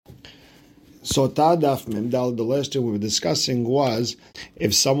Sotah Daf Memdal, the last thing we were discussing was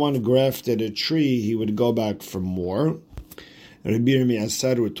if someone grafted a tree, he would go back for more. Rabbi Yirmiyah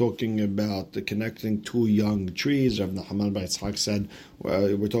said we're talking about connecting two young trees. Rav Nahaman bar Yitzchak said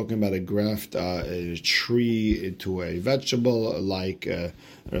we're talking about a graft a tree to a vegetable like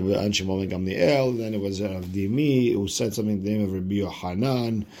Rabbi Shimon ben Gamliel. Then it was Rav Dimi who said something in the name of Rabbi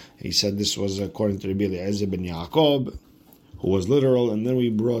Yohanan. He said this was according to Rabbi Eliezer ben Yaakov, who was literal, and then we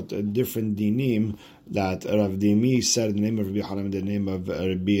brought a different dinim that Rav Dimi said in the name of Rabbi Yohanan, in the name of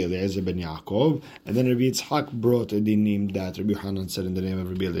Rabbi Eliezer ben Yaakov, and then Rabbi Yitzchak brought a dinim that Rabbi Yohanan said in the name of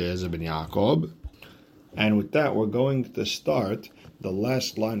Rabbi Eliezer ben Yaakov. And with that, we're going to start the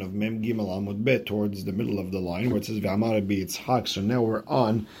last line of Mem Gimel Amud Bet towards the middle of the line, where it says V'amar Rabbi Yitzchak. So now we're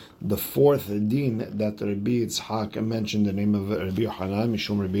on the fourth din that Rabbi Yitzchak mentioned the name of Rabbi Yohanan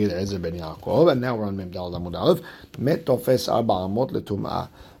Mishum Rabbi Eliezer ben Yaakov, and now we're on Mem Dal Amud Aleph. Met tofes arba amot letumah.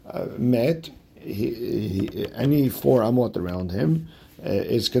 Met any 4 amot around him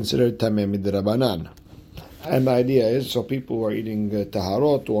is considered tameh midrabanan. And the idea is so people who are eating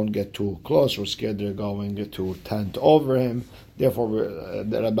taharot won't get too close. We're scared they're going to tent over him. Therefore,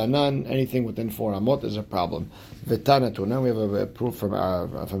 the Rabbanan, anything within 4 amot is a problem. V'tanatu. Now we have a proof from a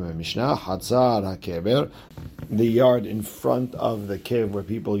Mishnah. Hatzar hakeber, the yard in front of the cave where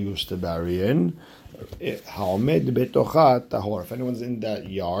people used to bury in. Haomed betocha tahor. If anyone's in that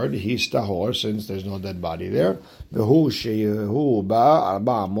yard, he's tahor since there's no dead body there. V'hu shehu ba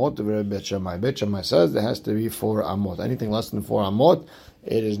arba amot. Bet Shammai says there has to be 4 amot. Anything less than 4 amot,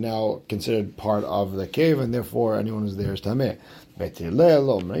 it is now considered part of the cave, and therefore anyone who's there is tameh. Bet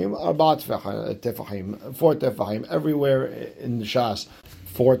Hillel omrim arba tefahim. 4 tefahim everywhere in the Shas.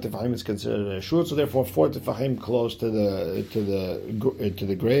 4 tefahim is considered a shoot, so therefore 4 tefahim close to the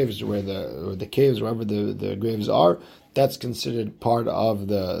graves where the caves, wherever the graves are, that's considered part of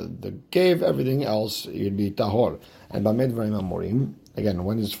the cave. Everything else you'd be tahor. And b'med v'ayim amorim. Again,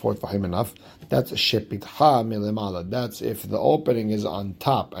 when is 4 tefahim enough? That's shepitcha milemala. That's if the opening is on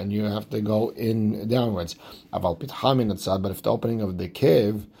top and you have to go in downwards. Aval pitcha min hatzad. But if the opening of the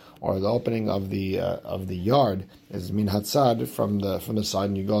cave or the opening of the yard is min hatzad from the side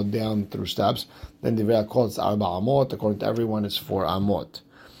and you go down through steps, then the Divrei HaKol is arba amot. According to everyone, it's 4 amot.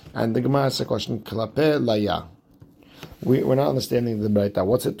 And the Gemara asks a question: klape laya. We're not understanding the Braita.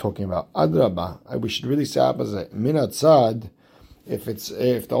 What's it talking about? Adraba. We should really say opposite. Min hatzad. If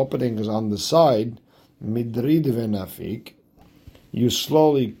the opening is on the side, midrid v'nafik, you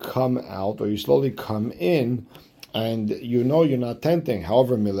slowly come out or you slowly come in, and you know you're not tenting.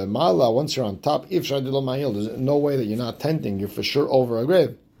 However, milemala, once you're on top, if shadilo ma'il, there's no way that you're not tenting. You're for sure over a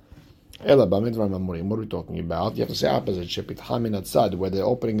grave. Ela b'midvar mamurim. What are we talking about? You have to say opposite. Shepit hamin atzad, where the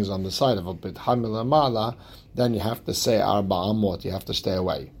opening is on the side of it. Milemala, then you have to say arba amot. You have to stay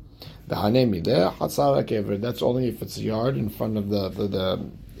away. The hanemi there hatzara kever. That's only if it's a yard in front of the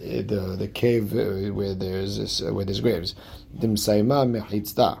cave where there's graves. Dimsaima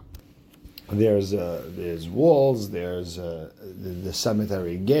mechitzta. There's walls. There's the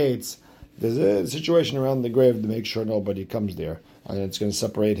cemetery gates. There's a situation around the grave to make sure nobody comes there, and it's going to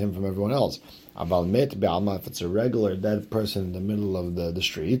separate him from everyone else. Aval met be'alma. If it's a regular dead person in the middle of the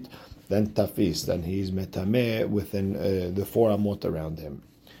street, then tafis. Then he's metameh within the 4 amot around him.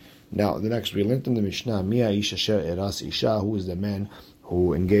 Now, the next we learned in the Mishnah, Mia Isha Sher Eras Isha, who is the man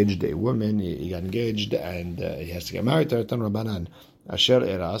who engaged a woman. He got engaged and he has to get married to her. Tan Rabbanan Asher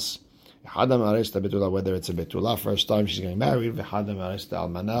Eras, Hadam Aresta Betula, whether it's a Betula, first time she's getting married, Hadam Aresta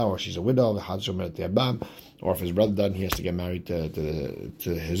Almana, or she's a widow, or if his brother done, he has to get married to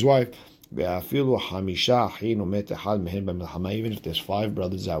his wife. Even if there's 5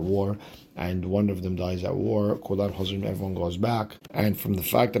 brothers at war and one of them dies at war, everyone goes back. And from the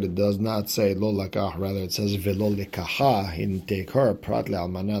fact that it does not say lo lakah, rather it says velo lekaha, he didn't take her, prat le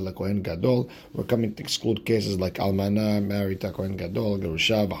almana le kohen gadol, we're coming to exclude cases like almana married to kohen gadol,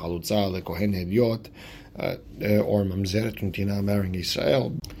 gerusha v'halutza le kohen hediot, or mamzeret untina marrying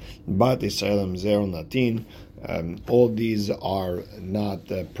Israel, but Israel mamzer natin. All these are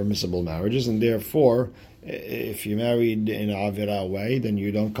not permissible marriages, and therefore, if you married in an avira way, then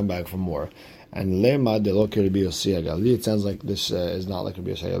you don't come back for more. And lema de lo Rabbi Yossi Agali, it sounds like this is not like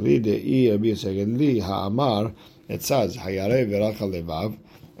Rabbi Yossi Agali. De Rabbi Yossi Agali ha'amar, it says hayare v'racha levav.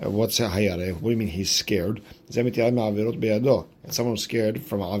 What's hayare? What do you mean he's scared? And someone's scared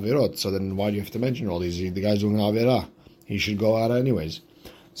from avirot. So then why do you have to mention all these? The guy's doing avira. He should go out anyways.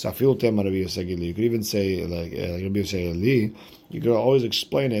 You could even say like Rabbi Yossi Ali. You could always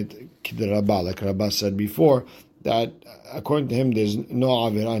explain it like Rabba said before, that according to him there's no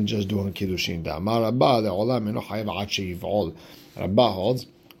aviran just doing kiddushin. Rabba holds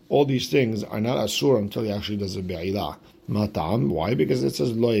all these things are not asur until he actually does a be'ilah. Matam. Why? Because it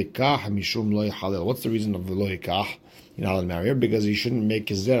says lo yikah mishum lo halal. What's the reason of lo yikah? You're not allowed to marry her because he shouldn't make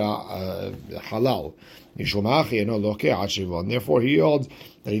his zera halal. Mishum achi no loke achivon. Therefore, he holds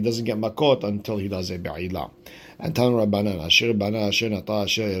that he doesn't get makot until he does a be'ilah. And Tan Rabbanan Asher Bana Asher Nata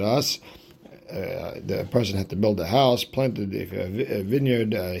Asher Iras. The person had to build a house, planted a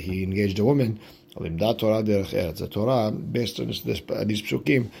vineyard. He engaged a woman. The Torah, based on these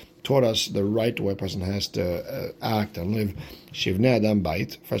psukim, taught us the right way a person has to act and live. Shivnei Adam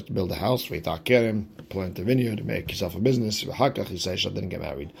Bait, first to build a house, plant a vineyard, make yourself a business. V'hakach Yisai didn't get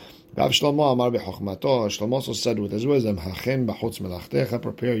married. Shlomo also said with his wisdom,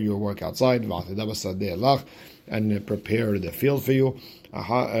 prepare your work outside, and prepare the field for you,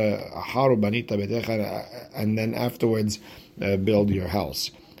 and then afterwards build your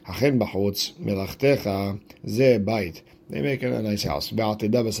house. They make a nice house. And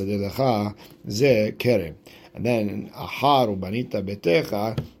then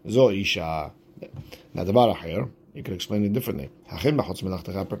now the bara here, you could explain it differently.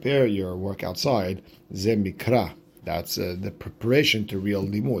 Prepare your work outside. That's the preparation to real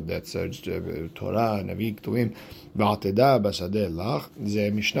limud. That's Torah, Navi, Ketuvim.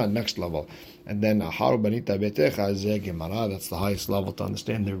 Mishnah, next level. And then Aharu Banita Betecha ze Gemara. That's the highest level to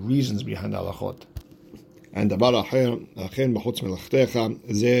understand the reasons behind halachot. And the bara here, Achen b'chutz melachtecha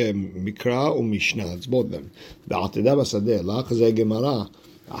ze Mikra u'Mishnah. That's both of them. Ba'atida b'sadeh lach ze Gemara.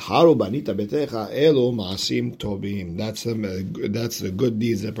 Aharu Banita Betecha elu ma'asim tovim. That's the good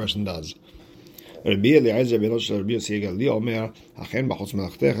deeds that a person does. Rabbi Eliezer ben Rosh Rabbi Yossi Gali Omer Hachen b'chutz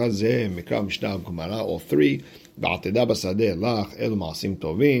melachtecha ze Mikra Mishnah Gemara. All three. Ba'atida b'sadeh lach elu ma'asim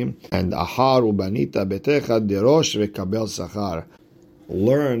tovim. And Aharu Banita Betecha derosh v'kabel sachar.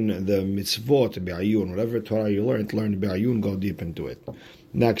 Learn the mitzvot be'ayun. Whatever Torah you learn be'ayun. Go deep into it.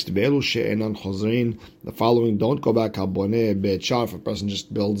 Next, be'elu she'enan chozrin. The following: don't go back. Haboneh be'char. If a person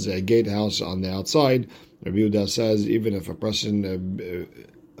just builds a gatehouse on the outside, Rabbi Yehuda says even if a person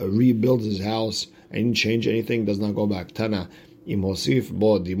rebuilds his house and didn't change anything, does not go back. Tana im hosif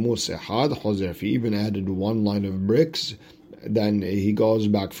bo dimus ehad chozer. If he even added one line of bricks, then he goes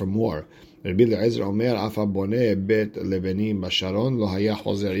back for more. Rabbi Eliezer Omer afa boneh bet levenim basharon lo haya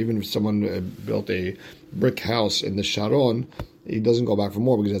chozer. Even if someone built a brick house in the Sharon, he doesn't go back for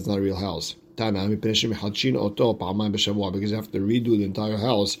more because that's not a real house. Tana because you have to redo the entire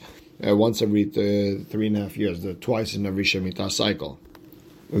house once every 3.5 years, twice in every Shemitah cycle.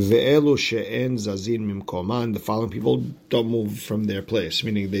 Ve'elu she'en zazin mimkoman. The following people don't move from their place,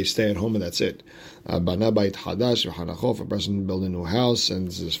 meaning they stay at home and that's it. Bana bait hadash v'hanachof. A person build a new house and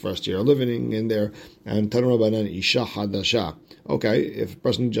this is his first year living in there. And Tanur Banan isha hadasha. Okay, if a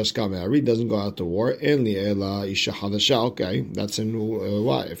person just got married, doesn't go out to war, en li'ela isha hadasha. Okay, that's a new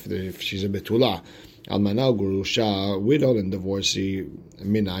wife if she's a betula. Almana gurusha, widowed and divorcee,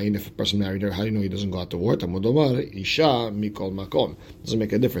 minayin. If a person married her, how do you know he doesn't go out to war? Tamudomar isha mikol makom. Doesn't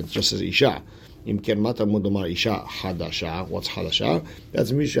make a difference. Just says isha. Im kermata mudomar isha hadasha. What's hadasha?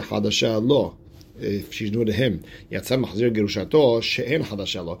 That's misha hadasha lo. If she's new to him, we're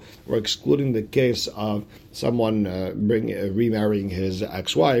excluding the case of someone remarrying his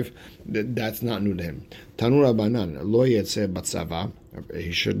ex-wife. That's not new to him. Tanura banan lo yetze batzava.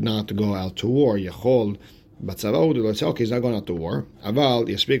 He should not go out to war. Yachol batzava. Let's say, okay, he's not going out to war. Aval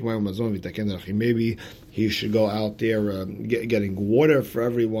yaspeak my mazon v'taken. Maybe he should go out there getting water for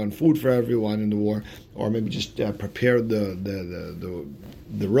everyone, food for everyone in the war, or maybe just prepare the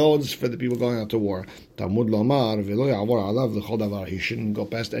roads for the people going out to war. Talmud lomar v'lo ya'avor alav l'chol davar. He shouldn't go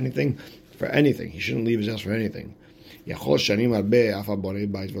past anything for anything. He shouldn't leave his house for anything. Yachol shanim arbeh afa borei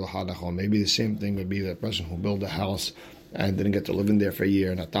bait v'lo hadachol. Maybe the same thing would be the person who built a house and didn't get to live in there for a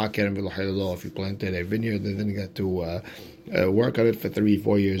year. And if you planted a vineyard, they didn't get to work on it for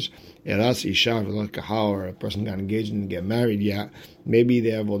 3-4 years. Eras isha or a person got engaged and get married yet. Maybe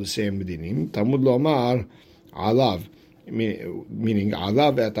they have all the same dinim. Talmud lomar alav. Meaning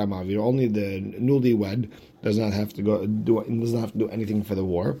alav etamavir. Only the newlywed does not have to do anything for the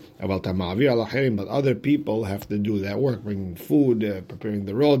war. But other people have to do that work, bringing food, preparing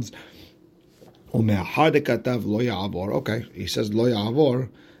the roads. Okay, he says lo ya'avor.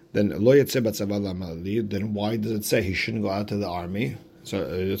 Then lo yetze batzava lamali. Then why does it say he shouldn't go out to the army? So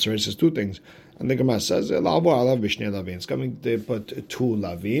it says two things. And the Gemara says, it's coming to put 2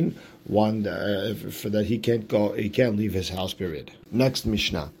 lavin, one for that he can't leave his house, period. Next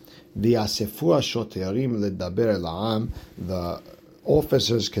Mishnah. The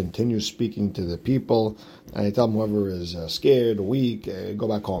officers continue speaking to the people, and they tell them whoever is scared, weak, go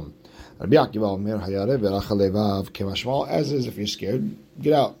back home. Rabbi Akiva Omer Hayarev V'Rachal Levav Kemashmal, as is if you're scared,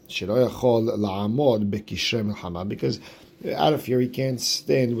 get out. Shelo Yachol La'amod Bekishrei Milchama, because out of fear he can't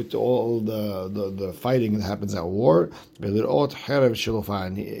stand with all the fighting that happens at war. He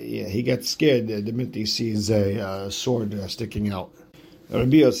gets scared the minute he sees a sword sticking out.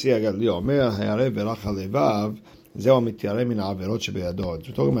 Rabbi Yossi Agadli Omer Hayarev V'Rachal Levav. We're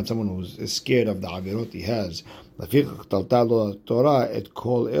talking about someone who is scared of the avirot he has. Therefore,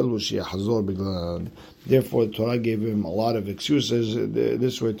 the Torah gave him a lot of excuses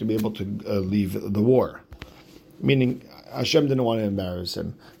this way to be able to leave the war. Meaning, Hashem didn't want to embarrass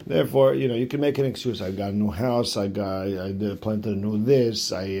him. Therefore, you can make an excuse. I got a new house. I planted a new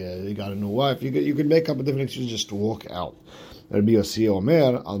this. I got a new wife. You could make up a different excuse just to walk out. Rabbi Yossi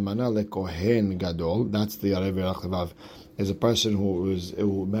Omer, Almana lekohen gadol. That's the Yarev V'Rachal Levav. Is a person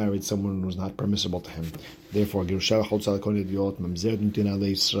who married someone who's not permissible to him. Therefore, Gerusha Cholza Lekol Idiot, Mamzer Nitina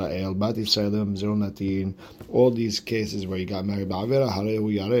LeIsrael, Bat Yisrael Mamzer Natin. All these cases where you got married ba'avera,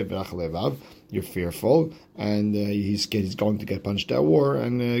 Harehu Yarev V'Rachal Levav. You're fearful, and he's going to get punished at war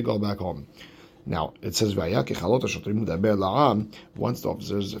and go back home. Now, it says, once the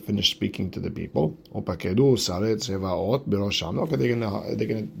officers finish speaking to the people, okay,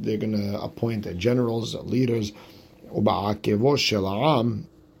 they're gonna appoint generals, leaders, and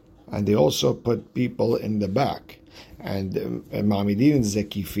they also put people in the back. And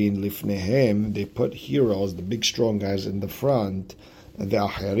they put heroes, the big strong guys in the front, and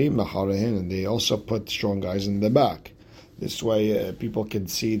they also put strong guys in the back. This way, people can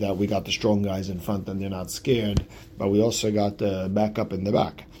see that we got the strong guys in front and they're not scared, but we also got the backup in the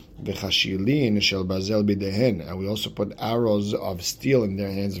back. And we also put arrows of steel in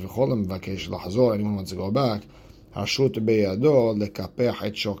their hands. Anyone wants to go back,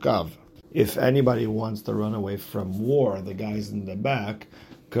 if anybody wants to run away from war, the guys in the back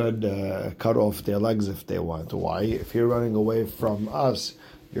could cut off their legs if they want. Why? If you're running away from us,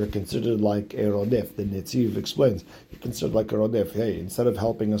 you're considered like a rodef. The Netziv explains, you're considered like a rodef. Hey, instead of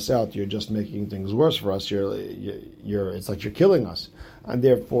helping us out, you're just making things worse for us. It's like you're killing us. And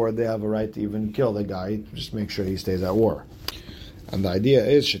therefore, they have a right to even kill the guy, just make sure he stays at war. And the idea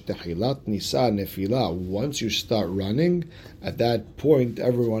is, Shettechilat Nisa Nefila, once you start running, at that point,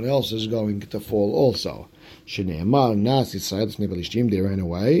 everyone else is going to fall also. Shneimar Nas Yisrael Tznei Pelishtim, they ran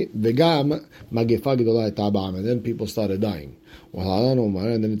away. Vegam Magefa Gedola Tabam, and then people started dying.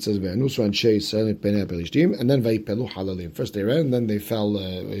 And then it says Ve'anusu Anshei Yisrael Penei Pelishtim, and then Ve'ipelu Halalim. First they ran, and then they fell,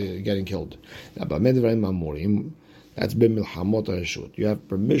 getting killed. That's been milhamot reshut. You have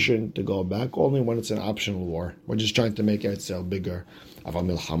permission to go back only when it's an optional war. We're just trying to make Israel bigger. Aval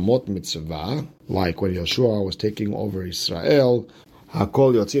milhamot mitzvah, like when Yeshua was taking over Israel.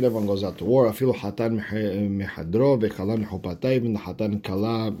 Hakol yotzin, everyone goes out to war. Afilu hatan mehadro v'chala mechupatay. Even the hatan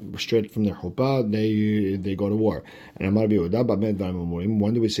kala straight from their chuppah, they go to war. And Amar Yehuda b'med v'amurim.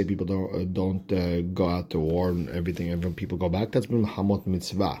 When do we say people don't go out to war and everyone people go back? That's been milhamot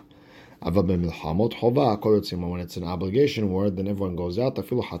mitzvah. When it's an obligation war, then everyone goes out.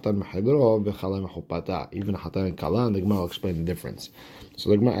 Even Hatan and Kala, and the Gemara will explain the difference.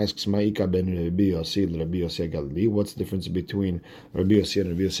 So the Gemara asks, Ma'ika ben Rabbi Yossi Agaldi. What's the difference between Rabbi Yossi and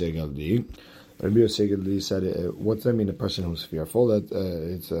Rabbi Yossi Agaldi? Rabbi Yossi Agaldi said, what does that mean, a person who's fearful? That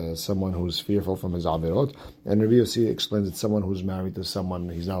it's someone who's fearful from his avirot. And Rabbi Yossi explains it's someone who's married to someone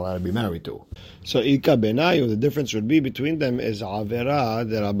he's not allowed to be married to. So Ika Benayu, the difference would be between them is Avera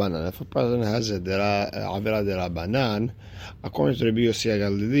de Rabbanan. If a person has a Avera de Rabbanan, according to Rabbi Yossi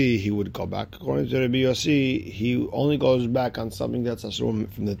Agaldi, he would go back. According to Rabbi Yossi, he only goes back on something that's asur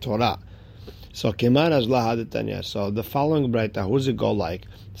from the Torah. So Keman as Lahadetanya. So the following braita, who does it go like?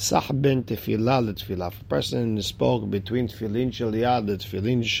 Sah ben tefillah letefillah. If a person spoke between tefillin shel yad and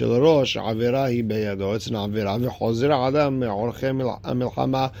tefillin shel rosh, avera hi beyado. It's an avera. V'chozer adam me'orchem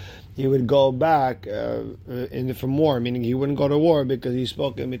milchama. He would go back from war, meaning he wouldn't go to war because he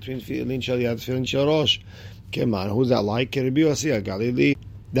spoke in between tefillin shel yad and tefillin shel rosh. Keman, who's that like? Rabbi Yossi Agaldi.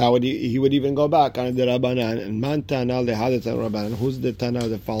 He would even go back on the Rabbanan. And man Tana lehadetan Rabbanan. Who's the Tana?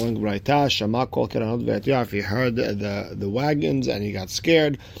 The following braita. Shama kol keranot ve'etiyah. If he heard the wagons and he got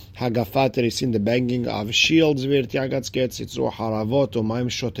scared, Hagafat, he seen the banging of shields. Ve'etiyah got scared. Sitzru haravot u'mayim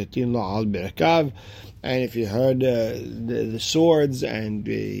shotetin lo al berkav. And if he heard the swords and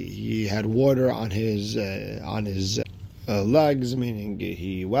he had water on his legs, meaning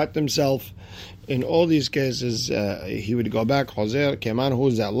he wet himself. In all these cases, he would go back. Chozer, Keman,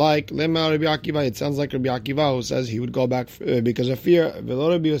 who's that like? Lema Rabbi Akiva. It sounds like Rabbi Akiva who says he would go back because of fear. Velo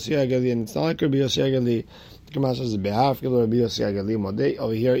Rabbi Yossi Agaldi, and it's not like Rabbi Yossi Agaldi. The Gemara says behalf of Rabbi Yossi Agaldi modei.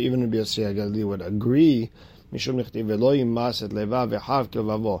 Over here, even Rabbi Yossi Agaldi would agree. Mishum nechtiv velo yimas et leva vechav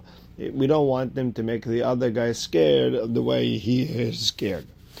kilvavo. We don't want them to make the other guy scared the way he is scared.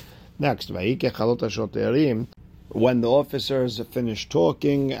 Next, when the officers finish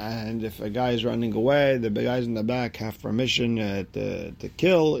talking, and if a guy is running away, the guys in the back have permission to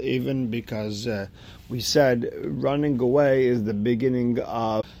kill, even because we said running away is the beginning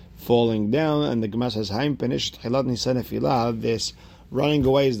of falling down, and the Gemara says, this running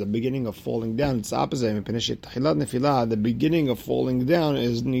away is the beginning of falling down. It's the opposite. The beginning of falling down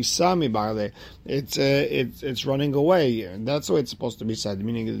is nisami barle. It's running away. And that's the way it's supposed to be said.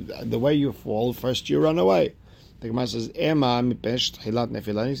 Meaning, the way you fall, first you run away. The Gemara says,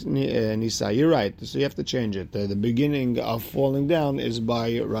 nisa. You're right. So you have to change it. The beginning of falling down is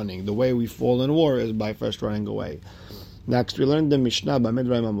by running. The way we fall in war is by first running away. Next, we learned the Mishnah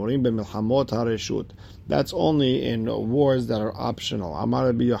b'midraim amorim b'milchamot hareshut. That's only in wars that are optional. Amar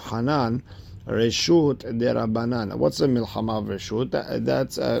Rabbi Yochanan, reshut derabanan. What's a milchama of reshut?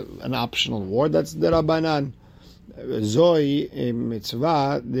 That's an optional war. That's derabanan. Zoi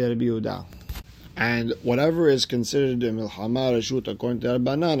mitzvah derabbi Yehuda. And whatever is considered a milchama reshut according to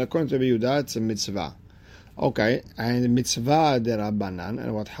Rabbanan, according to Rabbi Yehuda, it's a mitzvah. Okay, and mitzvah derabanan,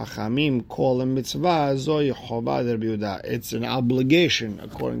 and what Hachamim call a mitzvah, zoi chova derabbi Yehuda. It's an obligation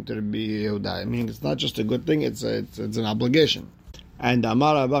according to Rabbi Yehuda. I mean, it's not just a good thing; it's an obligation. And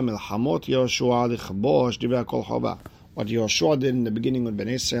Amar Abba milchamot Yoshua lichbosh divrei kol chova. What Yoshua did in the beginning when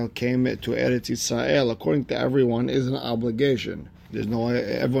Bnei Israel came to Eretz Yisrael, according to everyone, is an obligation.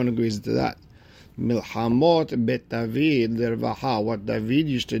 Everyone agrees to that. Milhamot bet David l'rvaha. What David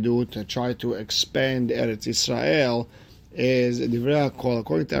used to do to try to expand Eretz Yisrael is divrei kol.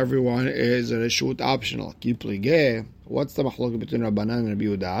 According to everyone, is a reshut optional. Kiplige. What's the machlok between Rabbanan and Rabbi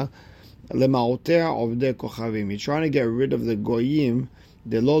Yehuda? Lema'oteh ovdei kochavim. You're trying to get rid of the goyim,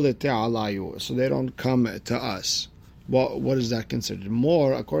 delo leteh alayu, so they don't come to us. What is that considered?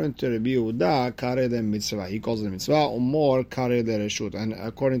 More, according to Rabbi Yehuda, kare de mitzvah. He calls it a mitzvah, or more kare de reshut. And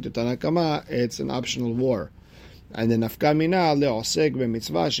according to Tanakama, it's an optional war. And the nafka mina le'osek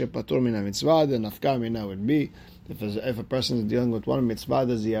b'mitzvah shepatur mina mitzvah. The nafka mina would be if a person is dealing with one mitzvah,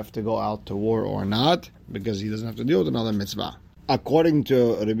 does he have to go out to war or not? Because he doesn't have to deal with another mitzvah. According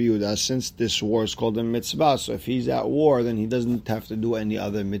to Rabbi Yehuda, since this war is called a mitzvah, so if he's at war, then he doesn't have to do any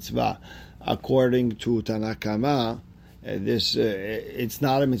other mitzvah. According to Tanakama, it's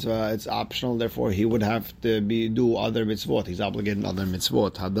not a mitzvah, it's optional, therefore he would have to do other mitzvot. He's obligated in other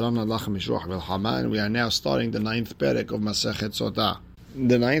mitzvot. And we are now starting the 9th perek of Masechet Sotah.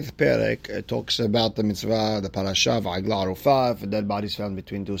 The 9th perek talks about the mitzvah, the parasha of Agla Arufah. If a dead body is found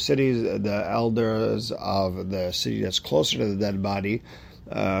between two cities, the elders of the city that's closer to the dead body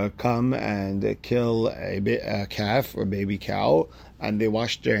come and kill a calf or baby cow, and they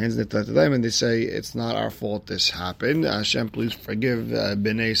wash their hands and they say, it's not our fault this happened. Hashem, please forgive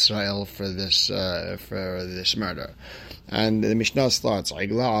Bnei Israel for this murder. And the Mishnah starts,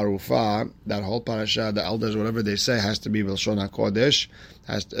 Igla Arufah, that whole parasha, the elders, whatever they say, has to be B'lshon HaKodesh,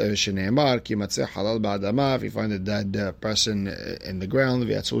 has to, Shene'emar, Ki matzeh halal ba'adama, if you find a dead person in the ground,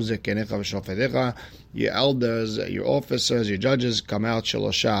 V'yatzu zekenecha v'shofetecha, your elders, your officers, your judges, come out,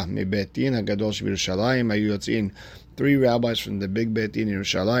 Shelosha, Mi Din HaGadol Sh'Yerushalayim, Hayu Yotzin, 3 rabbis from the big Beit Din in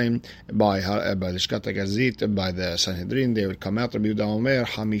Yerushalayim, by Lishkat HaGazit, by the Sanhedrin, they would come out, Rabbi Yehuda Omer,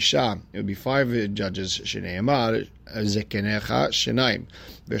 Hamisha, it would be 5 judges, Shene'emar, Zekenecha, Shenaim,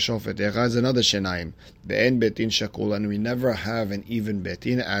 V'shofetecha is another Shenaim, Ve'en Beit Din Shakul, and we never have an even Beit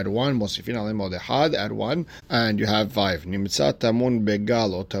Din, add 1, Mosifin Alem Od Echad, add 1, and you have 5. Nimtza Tamun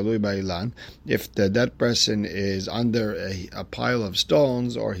Begal or Talui Ba'ilan, if the dead person is under a pile of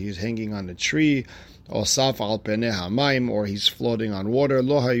stones, or he's hanging on a tree, or saf al peneh hamayim, or he's floating on water,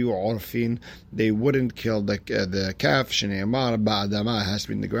 lo hayu orfin, they wouldn't kill the calf, shene'emar ba'adama, has to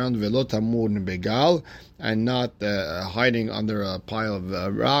be in the ground, velo tamun begal, and not hiding under a pile of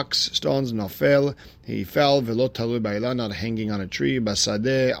rocks, stones, nofel, he fell, velo talui ba'ila, not hanging on a tree,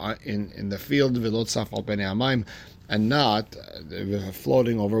 basadeh, in the field, velo saf al peneh hamayim, and not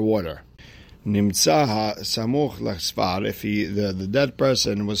floating over water. Nimtza samuch l'sfar, if the dead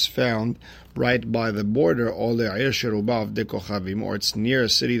person was found right by the border, or or it's near a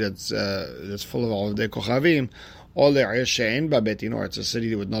city that's full of all the kochavim, or it's a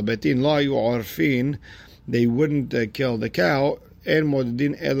city with no betin, lo hayu orfin, they wouldn't kill the cow. You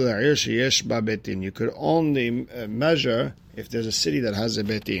could only measure if there's a city that has a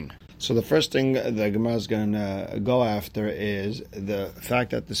betin. So the first thing the Gemara is going to go after is the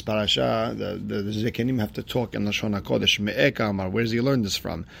fact that this parasha, the Zekenim have to talk in Lashon HaKodesh. Me'eka amar, where does he learn this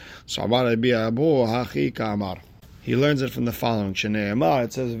from? So Amar Rabbi Abu Hachi Ka'amar. He learns it from the following. Shneimar,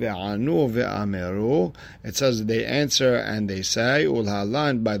 it says ve'anu ve'ameru. It says they answer and they say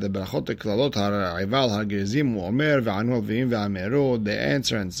ulhalan by the brachot klalot ha'rival ha'gerizim u'omer ve'anu ve'ameru. They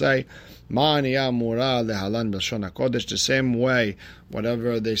answer and say ma'aniya mura lehalan b'lshon hakodesh. The same way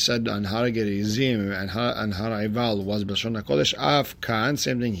whatever they said on ha'gerizim and ha'rival was b'lshon hakodesh. Af kan,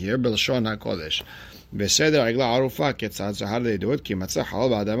 same thing here, b'lshon hakodesh. בסדר עגלה ערופה כיצד, so how do they do it? כי מצא חלל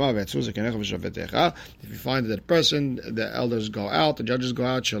באדמה ויצאו זקניך ושופטיך. If you find that person, the elders go out, the judges go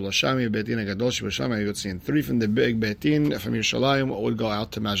out, שלושה מבית דין הגדול שבשם היו יוצאים. 3 from the big בית דין from ירושלים would go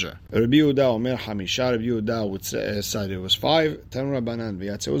out to measure. רבי יהודה אומר 5, רבי יהודה said it was 5. תנו רבנן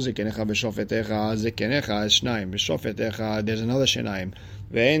ויצאו זקניך ושופטיך, זקניך is 2, ושופטיך there's another שניים.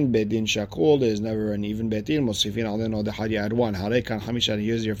 ואין בית דין שקול, there's never an even בית דין, מוסיפין עלינו עוד אחד יעד 1. הרי כאן 5,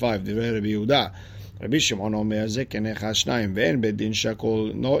 here's your 5, דברי רבי יהודה. רבי שמעון אומר זקניך 2 ואין בית דין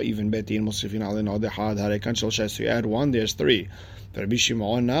שקול, no even בית דין מוסיפין עלינו עוד אחד, הרי כאן 3, so you add 1, there's 3. ורבי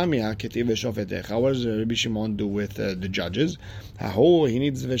שמעון נמי הכתיב ושופטיך. What does Rabbi Shimon do with the judges? ההוא, he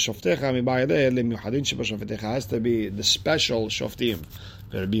needs ושופטיך מבעידי למיוחדים שבשופטיך, has to be the special שופטים.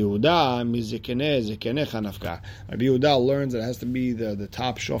 ורבי יהודה זקניך נפקא. Rabbi Yehuda learns that it has to be the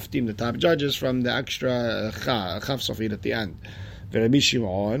top shoftim, the top judges from the extra chaf sofit at the end. ורבי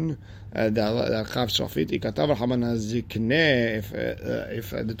שמעון the chaf sofit, כתב רחמן הזקנה,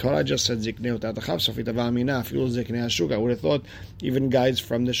 if the Torah just said zikne without the chaf sofit, avamina אפילו זקני השוק, I would have thought even guys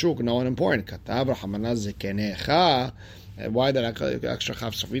from the shuk, no one important. כתב רחמן זקניך, why that extra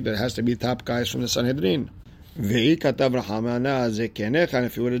chaf sofit? That has to be top guys from the Sanhedrin. Ve'i katav Rahamana zekenecha, and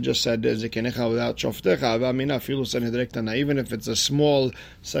if you would have just said zekenecha without shoftecha, avamina afilu sanhedrin ktana, even if it's a small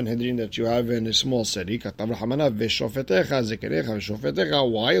Sanhedrin that you have in a small city, katav Rahamana ve'shoftecha zekenecha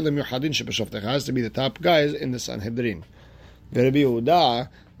ve'shoftecha. Why lemiuchadin shebeshoftecha? Has to be the top guys in the Sanhedrin. Ve'Rabbi Yehuda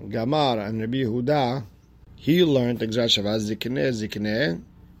Gamar, and Rabbi Yehuda he learned exactly zikne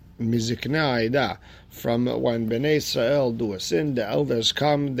mizikne aida. From when Bnei Israel do a sin, the elders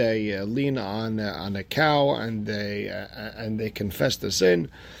come, they lean on a cow, and they confess the sin.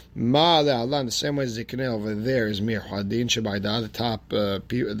 Ma le'alan, the same way zikne over there is mir hadin shebaida,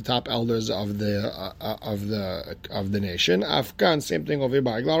 the top elders of the nation. Afghan, same thing over here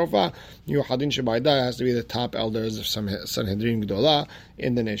by Glarofa. Mir hadin shebaida has to be the top elders of some Sanhedrin Gdola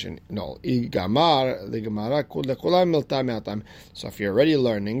in the nation. No, igamar the gemara kul lekulam milta me'atam. So if you're already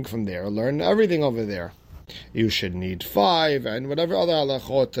learning from there, learn everything over there. You should need 5 and whatever other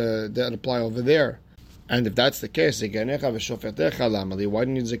halachot that apply over there. And if that's the case, zekenecha v'shofetecha lamali, why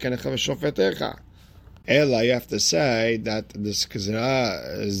do you need zekenecha v'shofetecha? Ela, you have to say that this kazra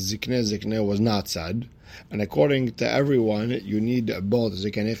zikne was not said, and according to everyone, you need both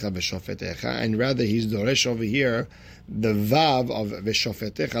zekenecha v'shofetecha, and rather he's doresh over here the vav of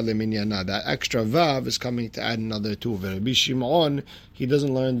v'shofetecha leminyana. That extra vav is coming to add another 2. Rabbi Shimon, he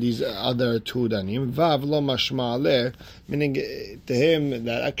doesn't learn these other 2 danim. Vav lo mashma aleh, meaning to him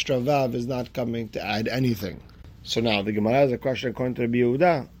that extra vav is not coming to add anything. So now the Gemara has a question according to Rabbi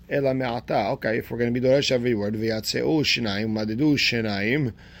Yehuda. Ela me'ata. Okay, if we're going to be doresh every word, v'yatzeu shinaim, madidu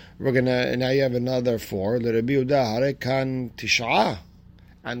shinaim, we're going to, now you have another 4. The Rabbi Yehuda hare kan tish'ah.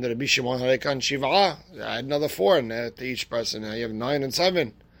 And the Rabbi Shimon Harekan Shiv'ah, add another 4 to each person. Now you have 9 and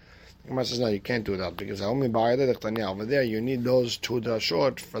 7. The Gemara says, no, you can't do that, because over there you need those 2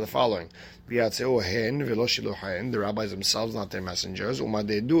 drashot for the following. The rabbis themselves, not their messengers. They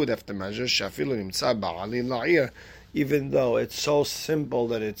have to measure. Even though it's so simple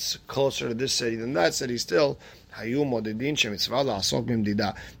that it's closer to this city than that city, still they would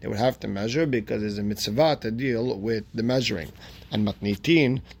have to measure, because there's a mitzvah to deal with the measuring. And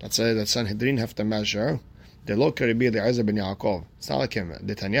matnitin, let's say that Sanhedrin have to measure. They look at Rabbi Eliezer ben Yaakov. It's not like him.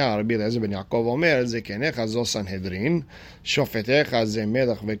 Detanya, Rabbi Eliezer ben Yaakov Omer, zekenecha zo Sanhedrin, shofetecha ze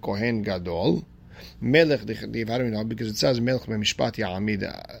melech vekohen gadol. Melech, how do we know? Because it says melech b'mishpat ya'amid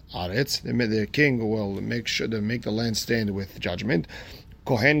aretz. The king will make sure to make the land stand with judgment.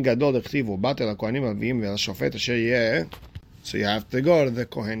 Kohen gadol dechtivu batel hakohanim avim ve'ashofet asher yeh. So you have to go to the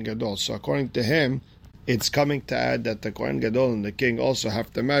Kohen gadol. So according to him, it's coming to add that the Kohen Gadol and the king also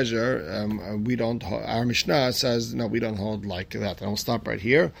have to measure. We don't. Our Mishnah says no, we don't hold like that. And I'll stop right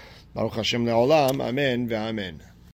here. Baruch Hashem le'olam. Amen ve'amen.